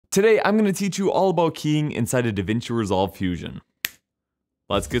Today, I'm going to teach you all about keying inside of DaVinci Resolve Fusion.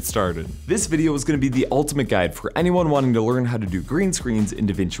 Let's get started. This video is going to be the ultimate guide for anyone wanting to learn how to do green screens in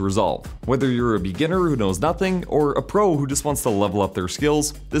DaVinci Resolve. Whether you're a beginner who knows nothing or a pro who just wants to level up their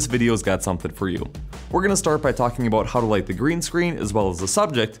skills, this video's got something for you. We're going to start by talking about how to light the green screen as well as the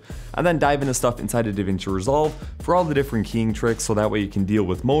subject, and then dive into stuff inside of DaVinci Resolve for all the different keying tricks so that way you can deal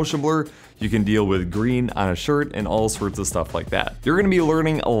with motion blur, you can deal with green on a shirt, and all sorts of stuff like that. You're going to be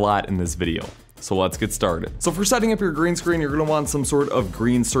learning a lot in this video. So let's get started. So for setting up your green screen, you're gonna want some sort of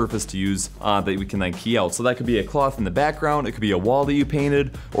green surface to use that we can then key out. So that could be a cloth in the background, it could be a wall that you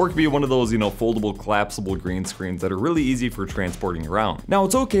painted, or it could be one of those, foldable, collapsible green screens that are really easy for transporting around. Now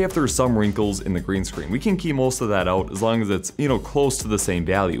it's okay if there's some wrinkles in the green screen. We can key most of that out as long as it's, close to the same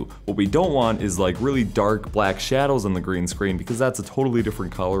value. What we don't want is like really dark black shadows on the green screen because that's a totally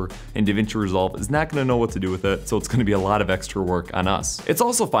different color and DaVinci Resolve is not gonna know what to do with it, so it's gonna be a lot of extra work on us. It's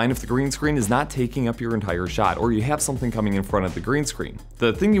also fine if the green screen is not taking up your entire shot or you have something coming in front of the green screen.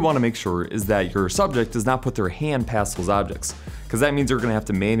 The thing you want to make sure is that your subject does not put their hand past those objects, because that means you're going to have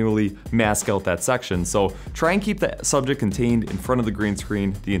to manually mask out that section. So try and keep the subject contained in front of the green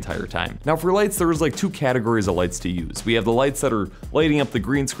screen the entire time. Now for lights, there's like two categories of lights to use. We have the lights that are lighting up the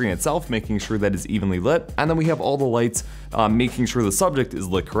green screen itself, making sure that it's evenly lit, and then we have all the lights making sure the subject is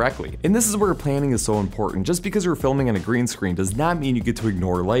lit correctly. And this is where planning is so important. Just because you're filming on a green screen does not mean you get to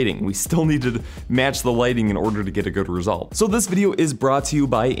ignore lighting. We still need to match the lighting in order to get a good result. So this video is brought to you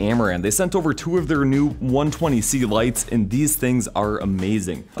by Amaran. They sent over 2 of their new 120C lights, and these things are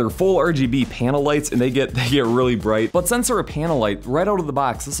amazing. They're full RGB panel lights and they get really bright. But since they're a panel light, right out of the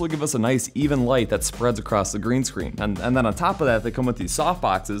box, this will give us a nice even light that spreads across the green screen. And then on top of that, they come with these soft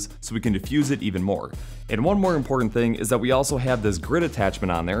boxes so we can diffuse it even more. And one more important thing is that we also have this grid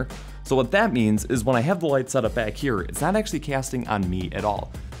attachment on there. So what that means is when I have the light set up back here, it's not actually casting on me at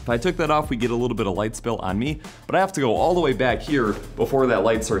all. If I took that off, we get a little bit of light spill on me, but I have to go all the way back here before that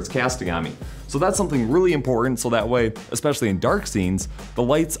light starts casting on me. So that's something really important, so that way, especially in dark scenes, the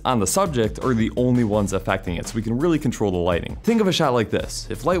lights on the subject are the only ones affecting it, so we can really control the lighting. Think of a shot like this.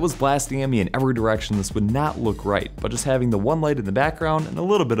 If light was blasting at me in every direction, this would not look right, but just having the one light in the background and a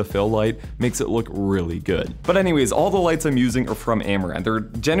little bit of fill light makes it look really good. But anyways, all the lights I'm using are from Amaran. They're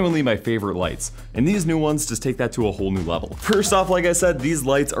genuinely my favorite lights, and these new ones just take that to a whole new level. First off, like I said, these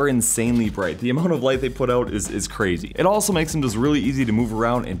lights are insanely bright. The amount of light they put out is crazy. It also makes them just really easy to move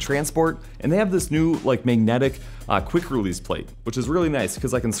around and transport, and they have this new like magnetic quick release plate, which is really nice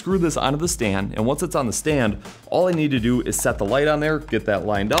because I can screw this onto the stand, and once it's on the stand, all I need to do is set the light on there, get that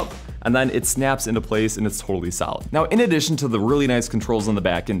lined up, and then it snaps into place and it's totally solid. Now, in addition to the really nice controls on the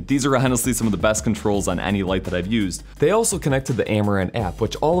back, and these are honestly some of the best controls on any light that I've used, they also connect to the Amaran app,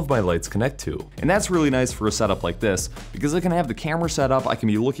 which all of my lights connect to. And that's really nice for a setup like this because I can have the camera set up, I can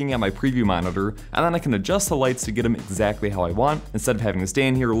be looking at my preview monitor, and then I can adjust the lights to get them exactly how I want instead of having to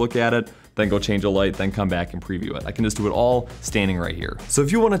stand here, look at it, then go change a light, then come back and preview it. I can just do it all standing right here. So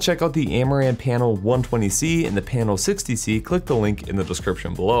if you want to check out the Amaran Pano 120C and the Pano 60C, click the link in the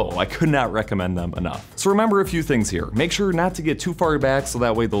description below. I could not recommend them enough. So remember a few things here. Make sure not to get too far back so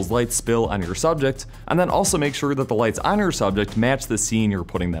that way those lights spill on your subject, and then also make sure that the lights on your subject match the scene you're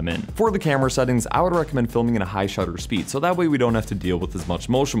putting them in. For the camera settings, I would recommend filming at a high shutter speed, so that way we don't have to deal with as much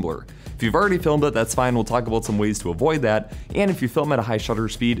motion blur. If you've already filmed it, that's fine. We'll talk about some ways to avoid that, and if you film at a high shutter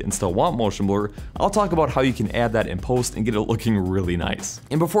speed and still want motion blur, I'll talk about how you can add that in post and get it looking really nice.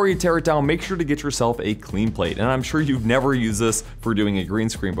 And before you tear it down, make sure to get yourself a clean plate. And I'm sure you've never used this for doing a green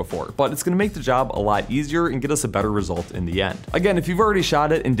screen before, but it's gonna make the job a lot easier and get us a better result in the end. Again, if you've already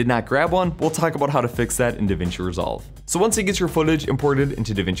shot it and did not grab one, we'll talk about how to fix that in DaVinci Resolve. So once you get your footage imported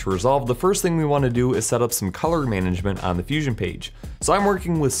into DaVinci Resolve, the first thing we wanna do is set up some color management on the Fusion page. So I'm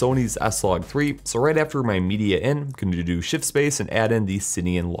working with Sony's S-Log3, so right after my media in, I'm gonna do shift space and add in the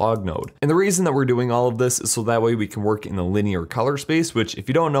Cineon log node. And the reason that we're doing all of this is so that way we can work in the linear color space, which if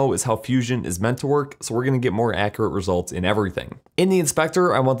you don't know is how Fusion is meant to work, so we're gonna get more accurate results in everything. In the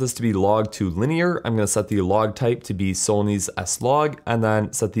inspector, I want this to be log to linear. I'm gonna set the log type to be Sony's S-Log, and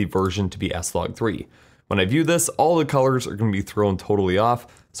then set the version to be S-Log3. When I view this, all the colors are gonna be thrown totally off,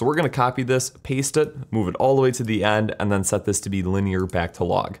 so we're gonna copy this, paste it, move it all the way to the end, and then set this to be linear back to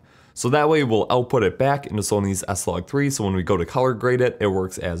log. So that way we'll output it back into Sony's S-Log3, so when we go to color grade it, it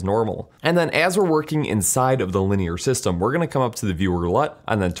works as normal. And then as we're working inside of the linear system, we're gonna come up to the viewer LUT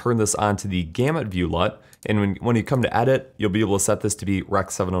and then turn this on to the gamut view LUT. And when you come to edit, you'll be able to set this to be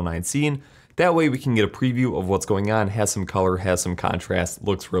Rec 709 scene. That way we can get a preview of what's going on, has some color, has some contrast,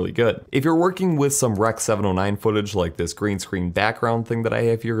 looks really good. If you're working with some Rec 709 footage like this green screen background thing that I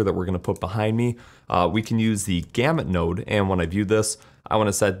have here that we're gonna put behind me, we can use the gamut node, and when I view this, I want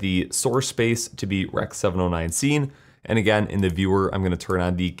to set the source space to be Rec 709 scene. And again, in the viewer, I'm going to turn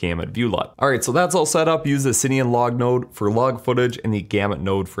on the gamut view LUT. All right, so that's all set up. Use the Cineon log node for log footage and the gamut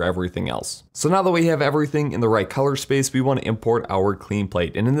node for everything else. So now that we have everything in the right color space, we want to import our clean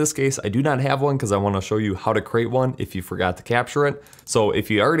plate. And in this case, I do not have one because I want to show you how to create one if you forgot to capture it. So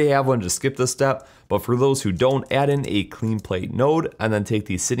if you already have one, just skip this step. But for those who don't, add in a clean plate node and then take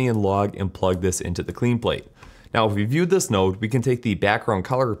the Cineon log and plug this into the clean plate. Now, if we viewed this node, we can take the background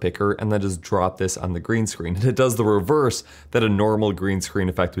color picker and then just drop this on the green screen. And it does the reverse that a normal green screen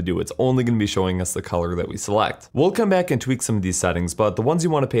effect would do. It's only going to be showing us the color that we select. We'll come back and tweak some of these settings, but the ones you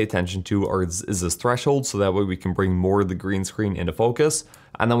want to pay attention to is this threshold, so that way we can bring more of the green screen into focus.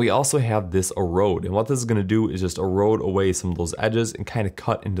 And then we also have this erode. And what this is going to do is just erode away some of those edges and kind of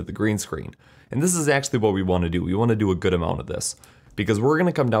cut into the green screen. And this is actually what we want to do. We want to do a good amount of this, because we're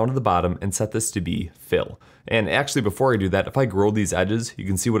going to come down to the bottom and set this to be fill. And actually, before I do that, if I grow these edges, you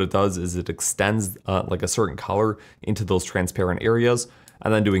can see what it does is it extends like a certain color into those transparent areas.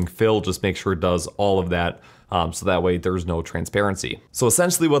 And then doing fill, just make sure it does all of that, so that way there's no transparency. So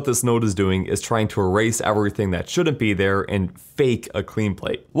essentially what this node is doing is trying to erase everything that shouldn't be there and fake a clean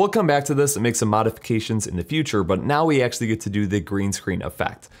plate. We'll come back to this and make some modifications in the future, but now we actually get to do the green screen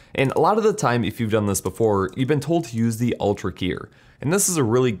effect. And a lot of the time, if you've done this before, you've been told to use the Ultra keyer. And this is a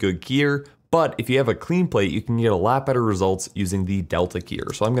really good keyer, but if you have a clean plate, you can get a lot better results using the Delta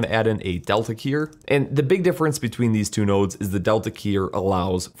keyer. So I'm going to add in a Delta keyer. And the big difference between these two nodes is the Delta keyer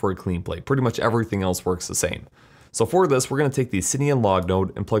allows for a clean plate. Pretty much everything else works the same. So for this, we're going to take the Cineon log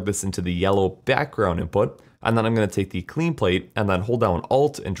node and plug this into the yellow background input. And then I'm going to take the clean plate and then hold down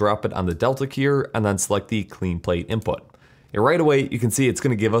Alt and drop it on the Delta keyer and then select the clean plate input. And right away, you can see it's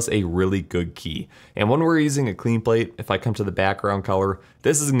going to give us a really good key. And when we're using a clean plate, if I come to the background color,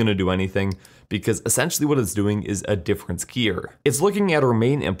 this isn't going to do anything, because essentially what it's doing is a difference keyer. It's looking at our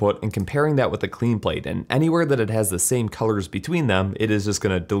main input and comparing that with a clean plate, and anywhere that it has the same colors between them, it is just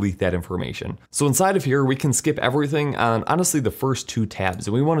going to delete that information. So inside of here, we can skip everything on honestly the first two tabs,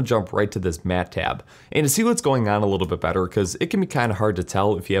 and we want to jump right to this matte tab. And to see what's going on a little bit better, because it can be kind of hard to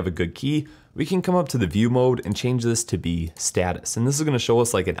tell if you have a good key, we can come up to the view mode and change this to be status. And this is going to show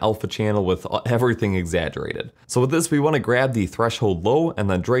us like an alpha channel with everything exaggerated. So with this, we want to grab the threshold low and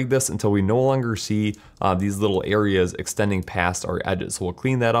then drag this until we no longer see these little areas extending past our edges. So we'll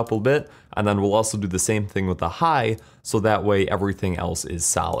clean that up a bit, and then we'll also do the same thing with the high, so that way everything else is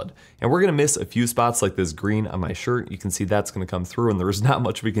solid. And we're going to miss a few spots like this green on my shirt. You can see that's going to come through, and there's not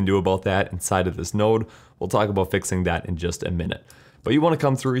much we can do about that inside of this node. We'll talk about fixing that in just a minute. But you want to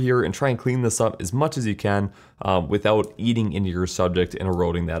come through here and try and clean this up as much as you can without eating into your subject and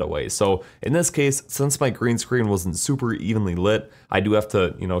eroding that away. So in this case, since my green screen wasn't super evenly lit, I do have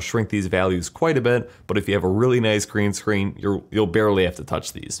to, shrink these values quite a bit. But if you have a really nice green screen, you'll barely have to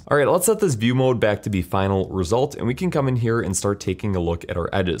touch these. All right, let's set this view mode back to be final result, and we can come in here and start taking a look at our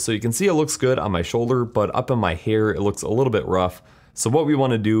edges. So you can see it looks good on my shoulder, but up in my hair, it looks a little bit rough. So what we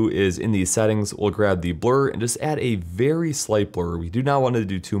want to do is in these settings, we'll grab the blur and just add a very slight blur. We do not want to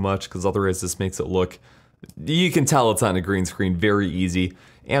do too much, because otherwise this makes it look, you can tell it's on a green screen very easy.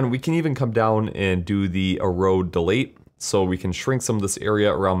 And we can even come down and do the erode delete. So we can shrink some of this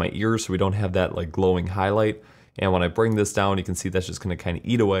area around my ears so we don't have that like glowing highlight. And when I bring this down, you can see that's just going to kind of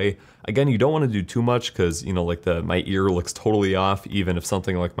eat away. Again, you don't want to do too much, because like my ear looks totally off, even if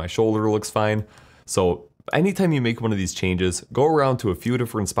something like my shoulder looks fine. So anytime you make one of these changes, go around to a few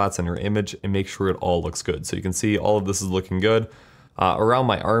different spots on your image and make sure it all looks good. So you can see all of this is looking good. Around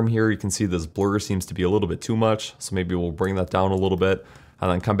my arm here, you can see this blur seems to be a little bit too much. So maybe we'll bring that down a little bit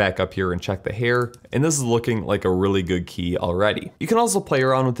and then come back up here and check the hair. And this is looking like a really good key already. You can also play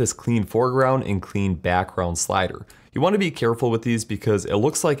around with this clean foreground and clean background slider. You want to be careful with these because it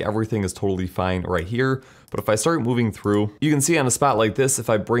looks like everything is totally fine right here, but if I start moving through, you can see on a spot like this, if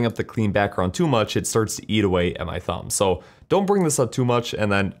I bring up the clean background too much, it starts to eat away at my thumb. So don't bring this up too much, and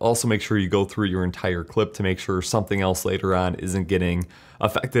then also make sure you go through your entire clip to make sure something else later on isn't getting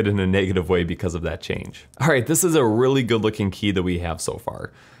affected in a negative way because of that change. All right, this is a really good looking key that we have so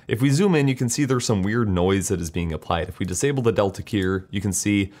far. If we zoom in, you can see there's some weird noise that is being applied. If we disable the Delta keyer, you can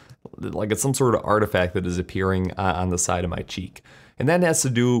see like it's some sort of artifact that is appearing on the side of my cheek. And that has to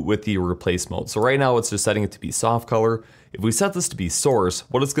do with the replace mode. So right now it's just setting it to be soft color. If we set this to be source,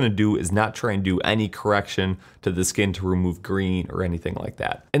 what it's going to do is not try and do any correction to the skin to remove green or anything like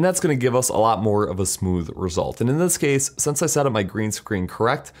that. And that's going to give us a lot more of a smooth result. And in this case, since I set up my green screen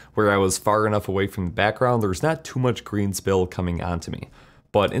correct, where I was far enough away from the background, there's not too much green spill coming onto me.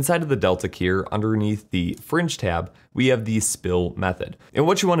 But inside of the delta here, underneath the fringe tab, we have the spill method. And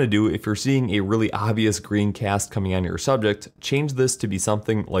what you want to do if you're seeing a really obvious green cast coming on your subject, change this to be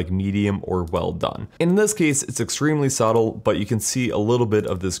something like medium or well done. In this case, it's extremely subtle, but you can see a little bit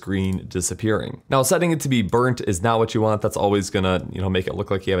of this green disappearing. Now, setting it to be burnt is not what you want. That's always gonna, make it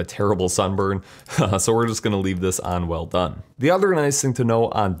look like you have a terrible sunburn. So we're just gonna leave this on well done. The other nice thing to know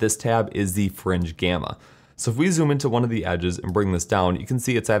on this tab is the fringe gamma. So if we zoom into one of the edges and bring this down, you can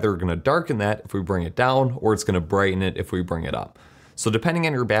see it's either going to darken that if we bring it down, or it's going to brighten it if we bring it up. So depending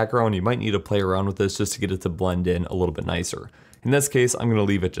on your background, you might need to play around with this just to get it to blend in a little bit nicer. In this case, I'm going to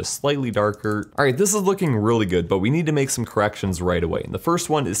leave it just slightly darker. All right, this is looking really good, but we need to make some corrections right away. And the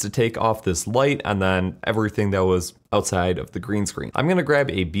first one is to take off this light and then everything that was outside of the green screen. I'm going to grab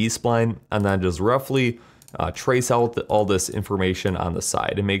a B-spline and then just roughly trace out all this information on the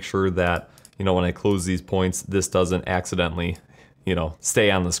side and make sure that when I close these points, this doesn't accidentally, stay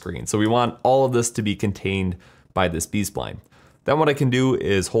on the screen. So we want all of this to be contained by this B-spline. Then what I can do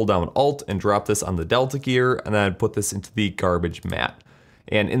is hold down Alt and drop this on the Delta keyer and then put this into the garbage mat.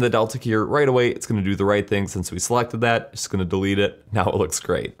 And in the Delta keyer right away, it's going to do the right thing since we selected that. Just going to delete it. Now it looks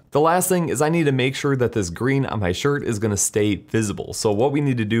great. The last thing is I need to make sure that this green on my shirt is going to stay visible. So what we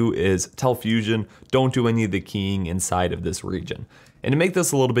need to do is tell Fusion, don't do any of the keying inside of this region. And to make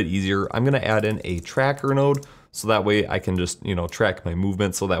this a little bit easier, I'm going to add in a tracker node so that way I can just, track my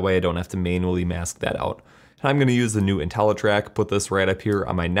movement so that way I don't have to manually mask that out. And I'm going to use the new IntelliTrack, put this right up here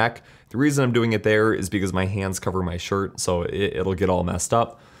on my neck. The reason I'm doing it there is because my hands cover my shirt, so it'll get all messed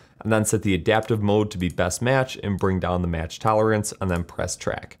up. And then set the adaptive mode to be best match and bring down the match tolerance and then press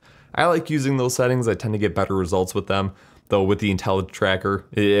track. I like using those settings. I tend to get better results with them, though with the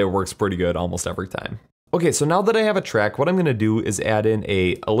IntelliTracker, it works pretty good almost every time. Okay, so now that I have a track, what I'm going to do is add in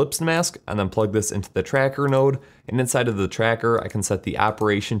a ellipse mask and then plug this into the tracker node. And inside of the tracker, I can set the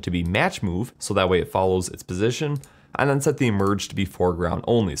operation to be match move, so that way it follows its position. And then set the emerge to be foreground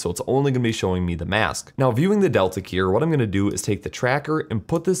only, so it's only going to be showing me the mask. Now viewing the delta keyer, what I'm going to do is take the tracker and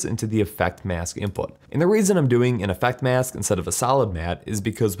put this into the effect mask input. And the reason I'm doing an effect mask instead of a solid mat is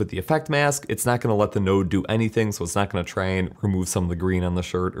because with the effect mask, it's not going to let the node do anything, so it's not going to try and remove some of the green on the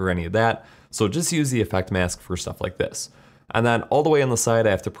shirt or any of that. So just use the effect mask for stuff like this. And then all the way on the side,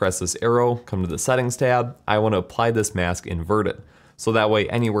 I have to press this arrow, come to the settings tab. I want to apply this mask inverted. So that way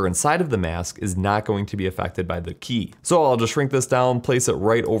anywhere inside of the mask is not going to be affected by the key. So I'll just shrink this down, place it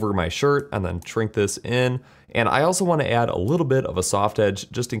right over my shirt, and then shrink this in. And I also want to add a little bit of a soft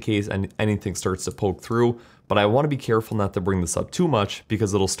edge just in case anything starts to poke through. But I want to be careful not to bring this up too much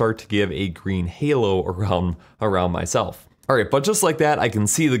because it'll start to give a green halo around myself. Alright, but just like that, I can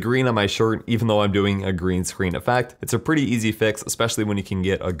see the green on my shirt even though I'm doing a green screen effect. It's a pretty easy fix, especially when you can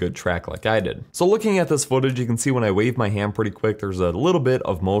get a good track like I did. So looking at this footage, you can see when I wave my hand pretty quick, there's a little bit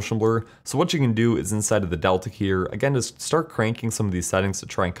of motion blur. So what you can do is inside of the delta keyer, again, just start cranking some of these settings to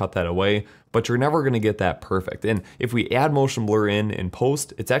try and cut that away. But you're never going to get that perfect. And if we add motion blur in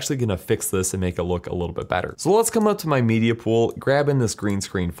post, it's actually going to fix this and make it look a little bit better. So let's come up to my media pool, grab in this green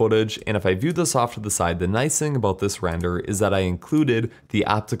screen footage. And if I view this off to the side, the nice thing about this render is that I included the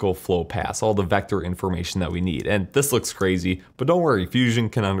optical flow paths, all the vector information that we need. And this looks crazy, but don't worry, Fusion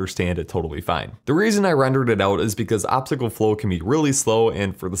can understand it totally fine. The reason I rendered it out is because optical flow can be really slow.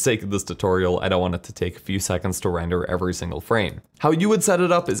 And for the sake of this tutorial, I don't want it to take a few seconds to render every single frame. How you would set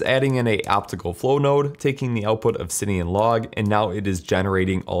it up is adding in a optical flow node, taking the output of Obsidian log, and now it is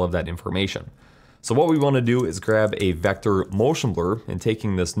generating all of that information. So what we want to do is grab a vector motion blur, and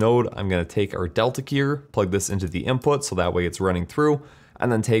taking this node, I'm going to take our delta keyer, plug this into the input so that way it's running through,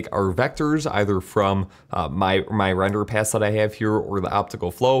 and then take our vectors either from my render paths that I have here or the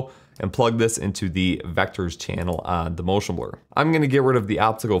optical flow, and plug this into the vectors channel on the motion blur. I'm going to get rid of the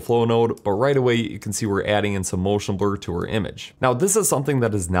optical flow node, but right away you can see we're adding in some motion blur to our image. Now this is something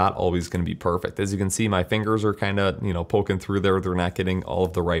that is not always going to be perfect. As you can see, my fingers are kind of, poking through there. They're not getting all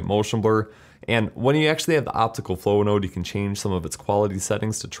of the right motion blur. And when you actually have the optical flow node, you can change some of its quality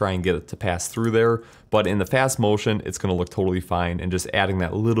settings to try and get it to pass through there. But in the fast motion, it's going to look totally fine. And just adding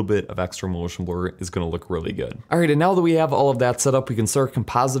that little bit of extra motion blur is going to look really good. All right, and now that we have all of that set up, we can start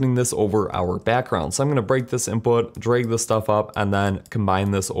compositing this over our background. So I'm going to break this input, drag this stuff up, and then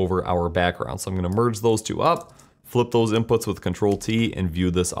combine this over our background. So I'm going to merge those two up, flip those inputs with Control T, and view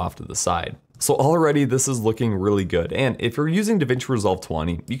this off to the side. So already this is looking really good. And if you're using DaVinci Resolve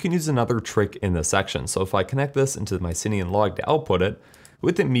 20, you can use another trick in this section. So if I connect this into my Obsidian log to output it,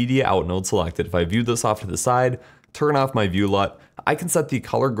 with the media out node selected, if I view this off to the side, turn off my view LUT, I can set the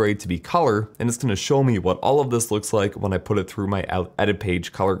color grade to be color, and it's going to show me what all of this looks like when I put it through my edit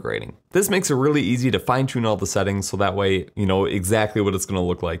page color grading. This makes it really easy to fine tune all the settings so that way you know exactly what it's going to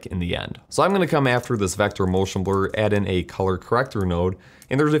look like in the end. So I'm going to come after this vector motion blur, add in a color corrector node,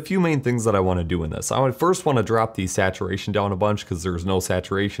 and there's a few main things that I want to do in this. I would first want to drop the saturation down a bunch because there's no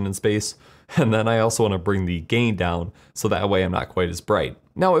saturation in space. And then I also want to bring the gain down so that way I'm not quite as bright.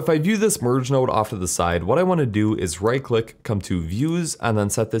 Now, if I view this merge node off to the side, what I want to do is right click, come to views, and then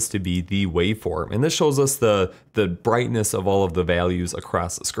set this to be the waveform. And this shows us the brightness of all of the values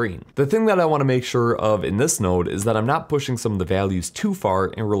across the screen. The thing that I want to make sure of in this node is that I'm not pushing some of the values too far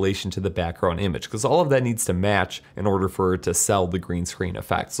in relation to the background image, because all of that needs to match in order for it to sell the green screen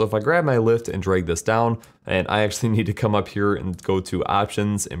effect. So if I grab my lift and drag this down, and I actually need to come up here and go to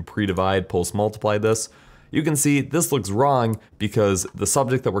options and pre-divide, post multiply this, you can see this looks wrong because the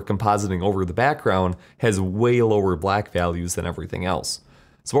subject that we're compositing over the background has way lower black values than everything else.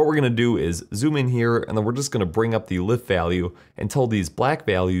 So what we're going to do is zoom in here, and then we're just going to bring up the lift value until these black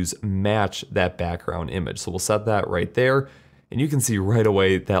values match that background image. So we'll set that right there. And you can see right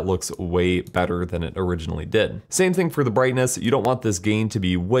away that looks way better than it originally did. Same thing for the brightness. You don't want this gain to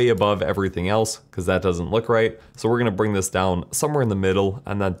be way above everything else because that doesn't look right. So we're gonna bring this down somewhere in the middle,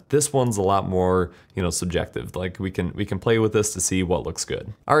 and then this one's a lot more, you know, subjective. Like we can play with this to see what looks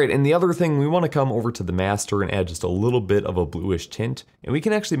good. All right, and the other thing, we wanna come over to the master and add just a little bit of a bluish tint. And we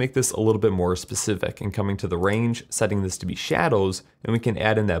can actually make this a little bit more specific, and coming to the range, setting this to be shadows, and we can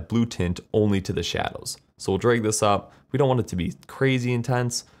add in that blue tint only to the shadows. So we'll drag this up. We don't want it to be crazy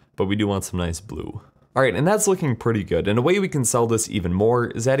intense, but we do want some nice blue. All right, and that's looking pretty good. And a way we can sell this even more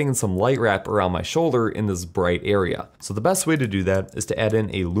is adding in some light wrap around my shoulder in this bright area. So the best way to do that is to add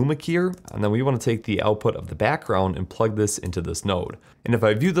in a luma keyer, and then we want to take the output of the background and plug this into this node. And if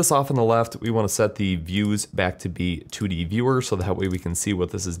I view this off on the left, we want to set the views back to be 2D viewer, so that way we can see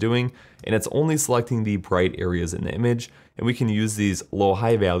what this is doing. And it's only selecting the bright areas in the image, and we can use these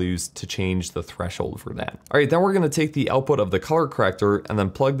low-high values to change the threshold for that. All right, then we're going to take the output of the color corrector and then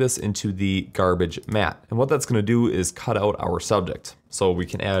plug this into the garbage matte. And what that's going to do is cut out our subject. So we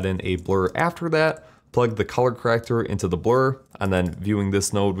can add in a blur after that, plug the color corrector into the blur, and then viewing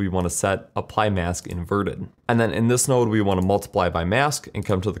this node, we want to set apply mask inverted. And then in this node, we want to multiply by mask and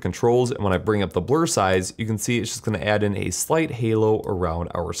come to the controls. And when I bring up the blur size, you can see it's just going to add in a slight halo around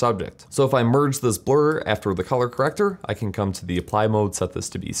our subject. So if I merge this blur after the color corrector, I can come to the apply mode, set this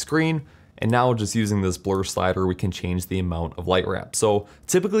to be screen. And now just using this blur slider, we can change the amount of light wrap. So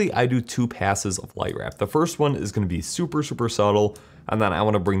typically I do 2 passes of light wrap. The first one is going to be super subtle, and then I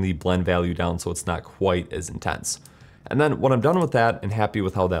want to bring the blend value down so it's not quite as intense. And then when I'm done with that and happy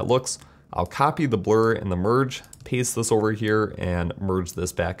with how that looks, I'll copy the blur and the merge, paste this over here and merge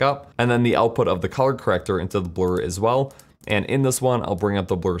this back up. And then the output of the color corrector into the blur as well. And in this one, I'll bring up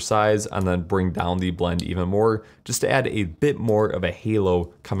the blur size and then bring down the blend even more, just to add a bit more of a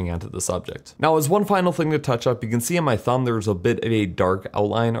halo coming onto the subject. Now, as one final thing to touch up, you can see on my thumb, there's a bit of a dark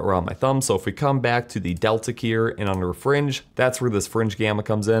outline around my thumb. So if we come back to the delta keyer and under fringe, that's where this fringe gamma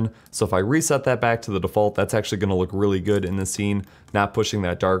comes in. So if I reset that back to the default, that's actually gonna look really good in the scene, not pushing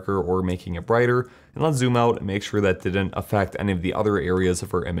that darker or making it brighter. And let's zoom out and make sure that didn't affect any of the other areas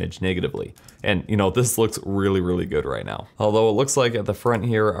of our image negatively. And you know, this looks really good right now. Although it looks like at the front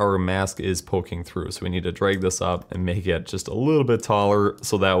here, our mask is poking through. So we need to drag this up and make it just a little bit taller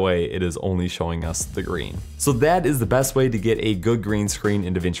so that way it is only showing us the green. So that is the best way to get a good green screen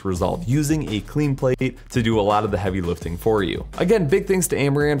in DaVinci Resolve, using a clean plate to do a lot of the heavy lifting for you. Again, big thanks to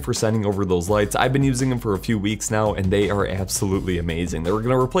Amaran for sending over those lights. I've been using them for a few weeks now and they are absolutely amazing. They were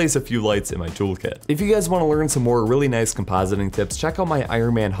gonna replace a few lights in my toolkit. If you guys want to learn some more really nice compositing tips, check out my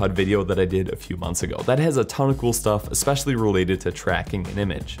Iron Man HUD video that I did a few months ago. That has a ton of cool stuff, especially related to tracking an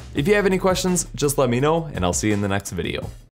image. If you have any questions, just let me know and I'll see you in the next video.